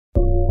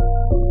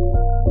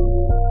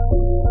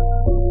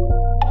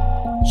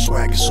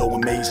Swag is so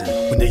amazing.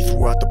 When they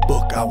threw out the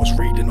book, I was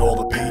reading all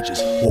the pages.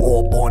 We're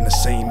all born the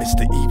same, it's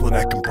the evil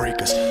that can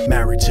break us.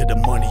 Married to the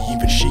money,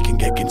 even she can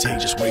get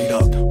contagious. Wait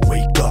up,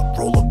 wake up,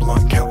 roll a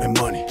blunt, counting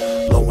money.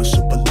 Blowing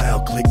super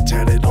loud, click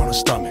tatted on the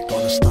stomach,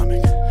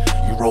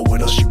 You roll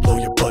with us, you blow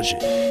your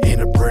budget.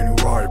 Ain't a brand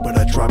new ride, but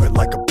I drive it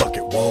like a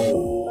bucket,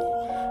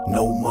 whoa.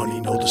 No money,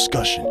 no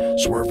discussion.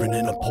 Swerving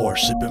in a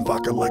Porsche, sipping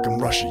vodka like I'm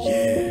Russia,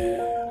 yeah.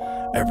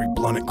 Every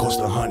blunt it cost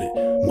 100.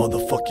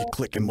 Motherfuck your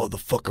click and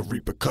motherfucker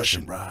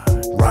repercussion.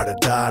 Ride or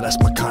die, that's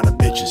my kind of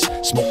bitches.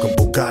 Smoking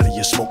Bugatti,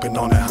 you're smoking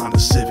on that Honda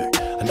Civic.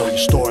 I know your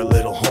story,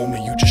 little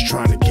homie, you just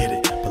trying to get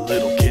it. But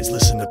little kids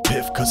listen to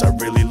Piff, cause I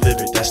really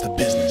live it, that's the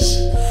business.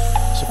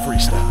 It's a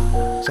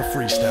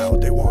freestyle,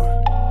 what they want.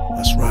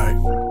 That's right.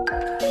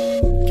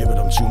 Giving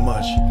them too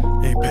much.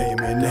 They ain't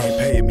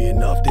paying me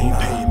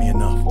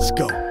enough. Let's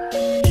go.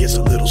 Here's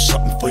a little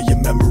something for your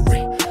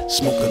memory.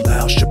 Smoking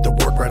loud, shipped to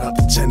work right out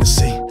to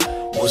Tennessee.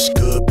 What's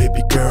good,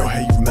 baby girl?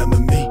 Hey, you remember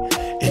me?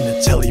 In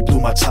the telly, blew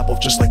my top off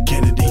just like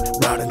Kennedy.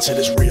 Riding to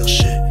this real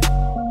shit.